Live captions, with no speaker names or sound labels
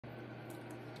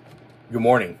Good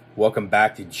morning. Welcome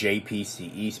back to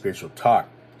JPCE Spiritual Talk.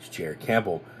 It's Jared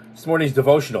Campbell. This morning's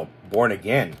devotional, Born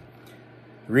Again.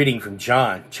 Reading from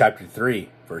John chapter 3,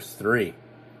 verse 3.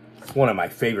 It's one of my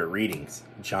favorite readings,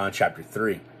 John chapter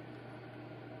 3.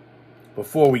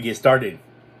 Before we get started,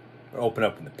 we'll open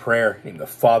up in the prayer in the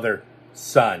Father,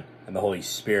 Son, and the Holy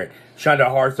Spirit. Shine our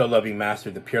hearts, O loving Master,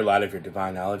 the pure light of your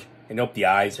divine knowledge, and open the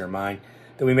eyes of our mind,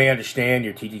 that we may understand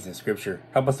your teachings in Scripture.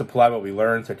 Help us apply what we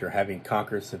learn, so that having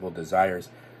conquered civil desires,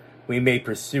 we may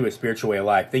pursue a spiritual way of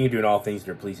life, thinking and doing all things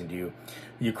that are pleasing to you.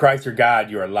 You, Christ, are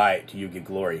God, you are light, to you give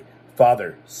glory.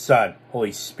 Father, Son,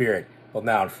 Holy Spirit, both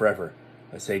now and forever,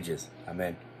 as ages.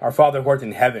 Amen. Our Father who art in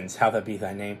the heavens, hallowed be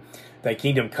thy name. Thy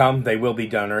kingdom come, thy will be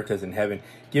done on earth as in heaven.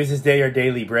 Give us this day our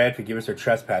daily bread, forgive us our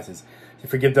trespasses, to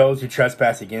forgive those who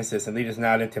trespass against us, and lead us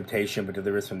not into temptation, but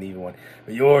deliver us from the evil one.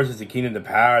 But yours is the kingdom, the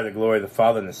power, the glory of the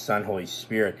Father, and the Son, Holy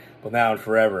Spirit, both now and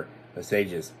forever, as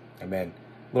ages. Amen.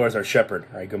 Lord is our shepherd.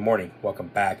 All right, good morning. Welcome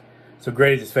back. So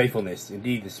great is his faithfulness.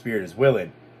 Indeed, the Spirit is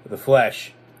willing, but the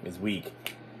flesh is weak.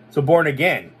 So born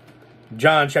again.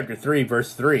 John chapter 3,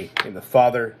 verse 3, in the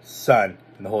Father, Son,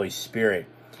 and the Holy Spirit.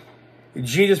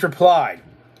 Jesus replied,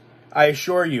 I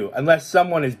assure you, unless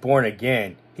someone is born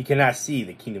again, he cannot see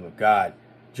the kingdom of God.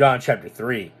 John chapter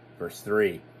 3, verse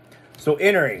 3. So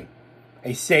entering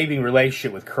a saving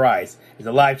relationship with Christ is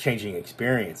a life-changing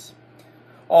experience.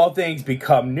 All things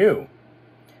become new.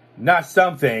 Not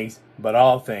some things, but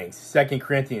all things. 2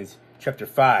 Corinthians chapter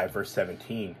 5, verse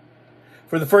 17.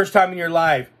 For the first time in your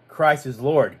life, Christ is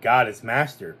Lord, God is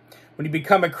Master. When you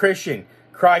become a Christian,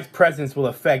 Christ's presence will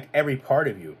affect every part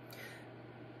of you.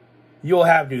 You'll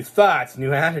have new thoughts,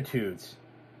 new attitudes,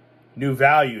 new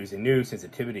values, and new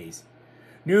sensitivities.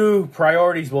 New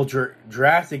priorities will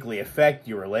drastically affect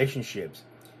your relationships.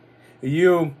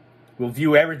 You will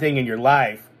view everything in your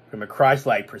life from a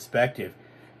Christ-like perspective.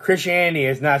 Christianity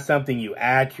is not something you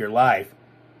add to your life.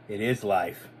 It is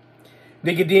life.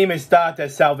 Nicodemus thought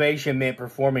that salvation meant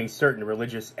performing certain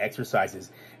religious exercises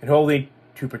and holding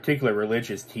to particular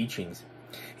religious teachings.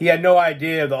 He had no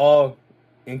idea of the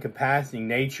all-encompassing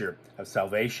nature of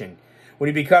salvation. When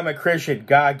you become a Christian,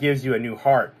 God gives you a new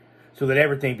heart so that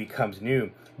everything becomes new.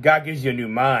 God gives you a new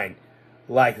mind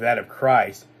like that of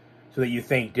Christ so that you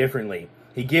think differently.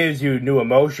 He gives you new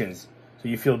emotions so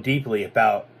you feel deeply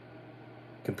about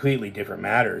completely different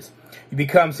matters. You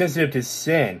become sensitive to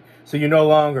sin so you're no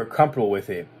longer comfortable with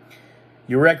it.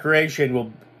 Your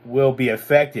recreation will be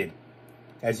affected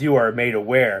as you are made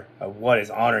aware of what is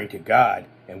honoring to God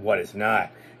and what is not.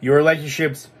 Your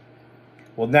relationships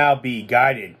will now be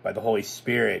guided by the Holy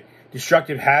Spirit.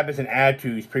 Destructive habits and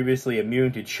attitudes previously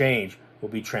immune to change will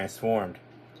be transformed.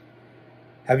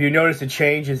 Have you noticed the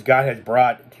changes God has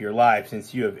brought to your life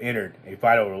since you have entered a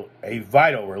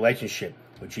vital relationship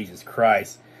with Jesus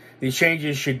Christ? These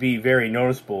changes should be very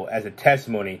noticeable as a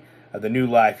testimony of the new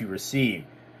life you received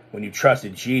when you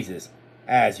trusted Jesus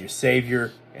as your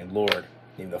Savior and Lord,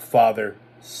 in the Father,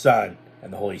 Son,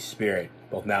 and the Holy Spirit,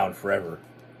 both now and forever,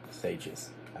 ages.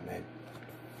 Amen.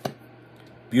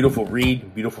 Beautiful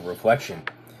read, beautiful reflection.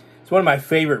 It's one of my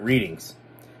favorite readings.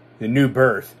 The new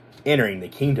birth, entering the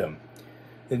kingdom.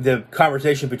 The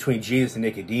conversation between Jesus and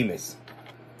Nicodemus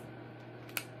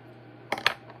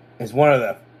is one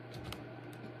of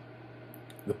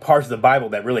the parts of the Bible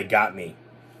that really got me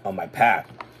on my path.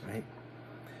 Right?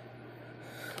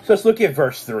 So let's look at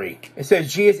verse 3. It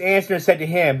says, Jesus answered and said to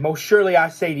him, Most surely I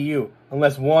say to you,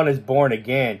 unless one is born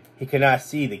again, he cannot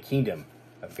see the kingdom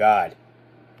of God.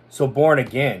 So born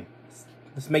again.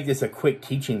 Let's make this a quick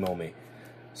teaching moment.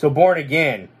 So born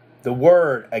again, the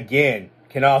word again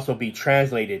can also be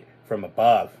translated from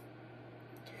above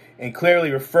and clearly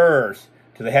refers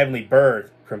to the heavenly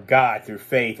birth from God through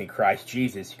faith in Christ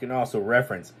Jesus. You can also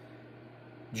reference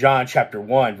John chapter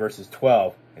 1, verses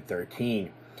 12 and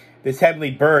 13. This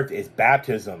heavenly birth is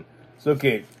baptism. Let's look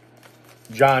at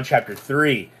John chapter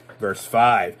 3, verse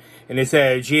 5. And it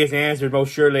says, Jesus answered,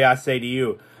 Most surely I say to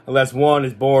you, unless one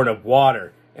is born of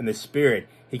water and the Spirit,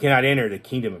 he cannot enter the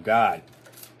kingdom of God.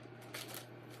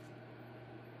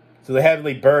 So the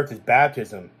heavenly birth is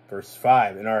baptism, verse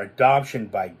 5, and our adoption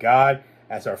by God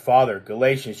as our Father,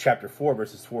 Galatians chapter 4,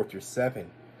 verses 4 through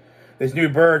 7. This new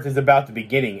birth is about the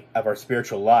beginning of our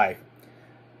spiritual life,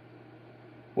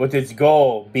 with its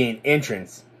goal being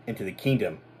entrance into the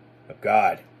kingdom of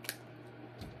God.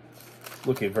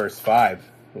 Look at verse 5,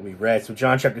 what we read. So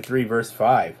John chapter 3, verse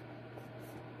 5.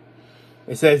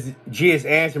 It says, Jesus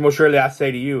answered, Most surely I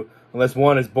say to you, unless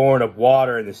one is born of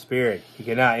water and the Spirit, he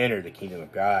cannot enter the kingdom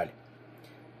of God.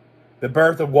 The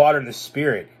birth of water and the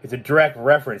Spirit is a direct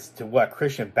reference to what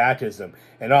Christian baptism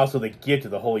and also the gift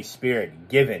of the Holy Spirit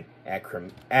given at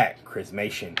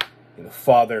chrismation In the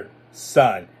Father,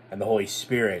 Son, and the Holy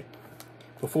Spirit.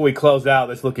 Before we close out,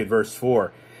 let's look at verse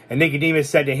 4. And Nicodemus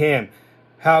said to him,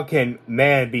 how can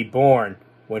man be born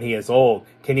when he is old?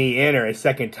 Can he enter a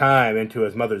second time into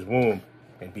his mother's womb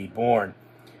and be born?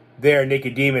 There,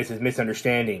 Nicodemus is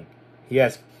misunderstanding. He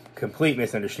has complete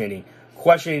misunderstanding,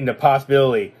 questioning the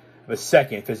possibility of a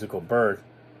second physical birth.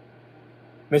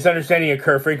 Misunderstanding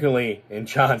occurs frequently in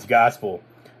John's Gospel.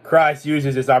 Christ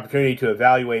uses this opportunity to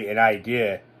evaluate an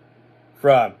idea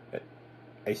from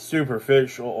a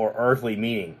superficial or earthly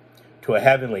meaning to a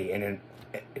heavenly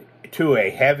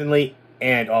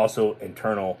and also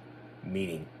internal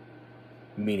meaning.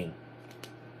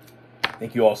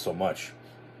 Thank you all so much.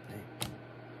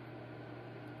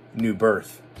 New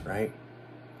birth, right?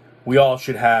 We all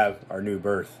should have our new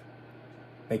birth.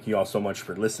 Thank you all so much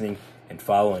for listening and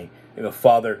following. In the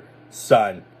Father,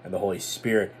 Son, and the Holy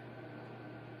Spirit.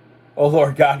 Oh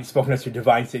Lord God, you've spoken us your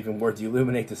divine saving words. You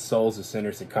illuminate the souls of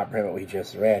sinners to comprehend what we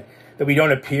just read. That we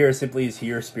don't appear simply as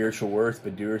hearers of spiritual words,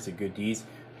 but doers of good deeds,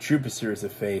 true pursuers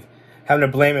of faith, having a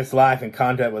blameless life and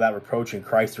conduct without reproach in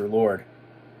Christ our Lord.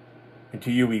 And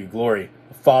to you we give glory,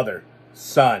 the Father,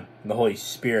 Son, and the Holy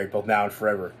Spirit, both now and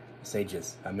forever.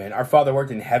 Sages. Amen. Our Father who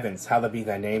art in heavens, hallowed be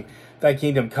thy name. Thy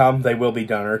kingdom come, thy will be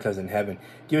done on earth as in heaven.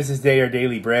 Give us this day our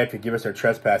daily bread. Forgive us our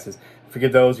trespasses.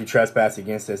 Forgive those who trespass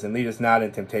against us. And lead us not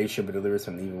into temptation, but deliver us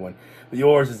from the evil one. But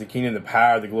yours is the kingdom, the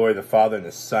power, the glory of the Father, and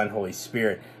the Son, Holy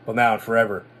Spirit, both now and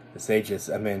forever. The sages.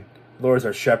 Amen. The Lord is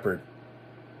our shepherd.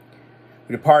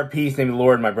 We depart in peace, name of the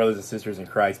Lord, my brothers and sisters in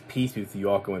Christ. Peace be with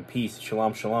you all. Go in peace.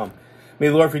 Shalom, shalom. May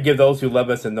the Lord forgive those who love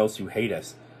us and those who hate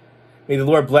us. May the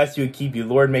Lord bless you and keep you.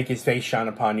 Lord, make his face shine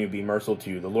upon you and be merciful to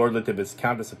you. The Lord lift up his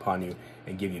countenance upon you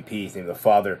and give you peace. In the name of the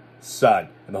Father, Son,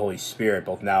 and the Holy Spirit,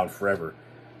 both now and forever.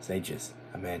 Sages.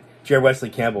 Amen. Jared Wesley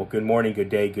Campbell, good morning, good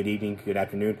day, good evening, good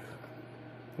afternoon,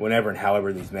 whenever and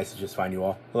however these messages find you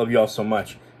all. I love you all so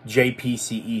much.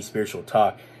 JPCE, Spiritual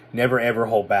Talk. Never, ever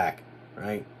hold back,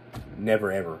 right?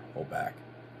 Never, ever hold back.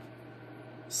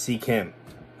 Seek him.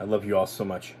 I love you all so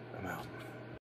much.